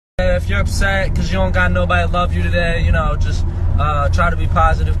you're upset because you don't got nobody to love you today, you know, just try to be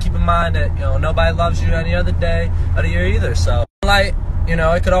positive. Keep in mind that, you know, nobody loves you any other day of the year either. So, like, you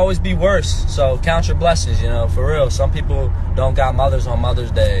know, it could always be worse. So count your blessings, you know, for real. Some people don't got mothers on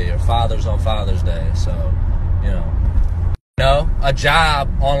Mother's Day or fathers on Father's Day. So, you know, a job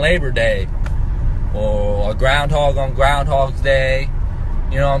on Labor Day or a groundhog on Groundhog's Day.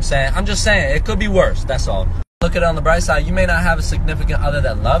 You know what I'm saying? I'm just saying, it could be worse. That's all. Look at it on the bright side. You may not have a significant other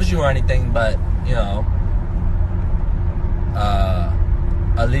that loves you or anything, but, you know,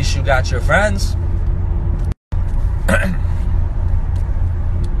 at least you got your friends.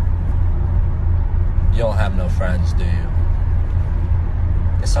 You don't have no friends, do you?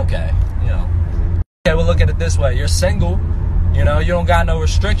 It's okay, you know. Okay, we'll look at it this way. You're single, you know, you don't got no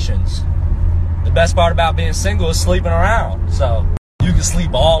restrictions. The best part about being single is sleeping around. So you can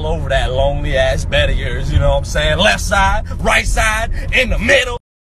sleep all over that lonely ass bed of yours, you know what I'm saying? Left side, right side, in the middle.